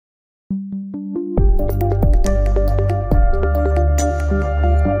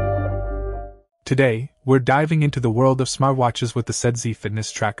Today, we're diving into the world of smartwatches with the SEDSEY fitness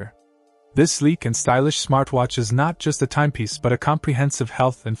tracker. This sleek and stylish smartwatch is not just a timepiece but a comprehensive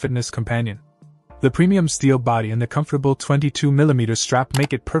health and fitness companion. The premium steel body and the comfortable 22mm strap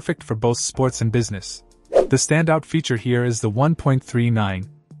make it perfect for both sports and business. The standout feature here is the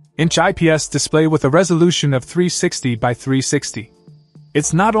 1.39-inch IPS display with a resolution of 360 by 360.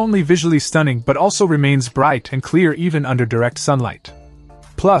 It's not only visually stunning but also remains bright and clear even under direct sunlight.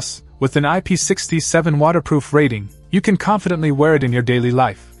 Plus, with an IP67 waterproof rating, you can confidently wear it in your daily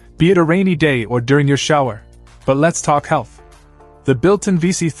life, be it a rainy day or during your shower. But let's talk health. The built-in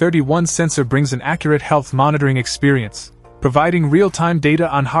VC31 sensor brings an accurate health monitoring experience, providing real-time data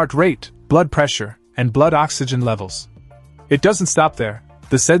on heart rate, blood pressure, and blood oxygen levels. It doesn't stop there.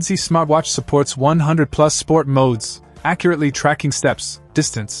 The SEDSEY smartwatch supports 100+ sport modes, accurately tracking steps,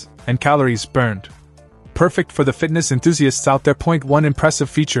 distance, and calories burned. Perfect for the fitness enthusiasts out there. One impressive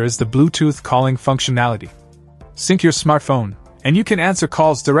feature is the Bluetooth calling functionality. Sync your smartphone, and you can answer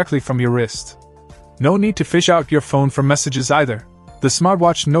calls directly from your wrist. No need to fish out your phone for messages either. The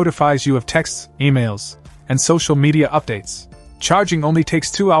smartwatch notifies you of texts, emails, and social media updates. Charging only takes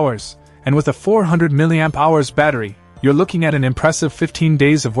 2 hours, and with a 400 mAh battery, you're looking at an impressive 15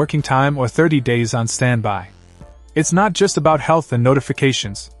 days of working time or 30 days on standby. It's not just about health and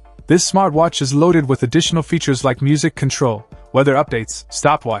notifications. This smartwatch is loaded with additional features like music control, weather updates,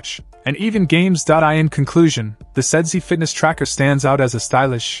 stopwatch, and even games. In conclusion, the SEDSEY fitness tracker stands out as a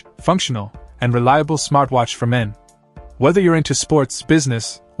stylish, functional, and reliable smartwatch for men. Whether you're into sports,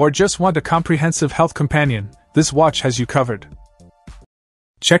 business, or just want a comprehensive health companion, this watch has you covered.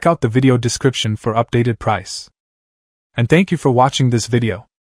 Check out the video description for updated price. And thank you for watching this video.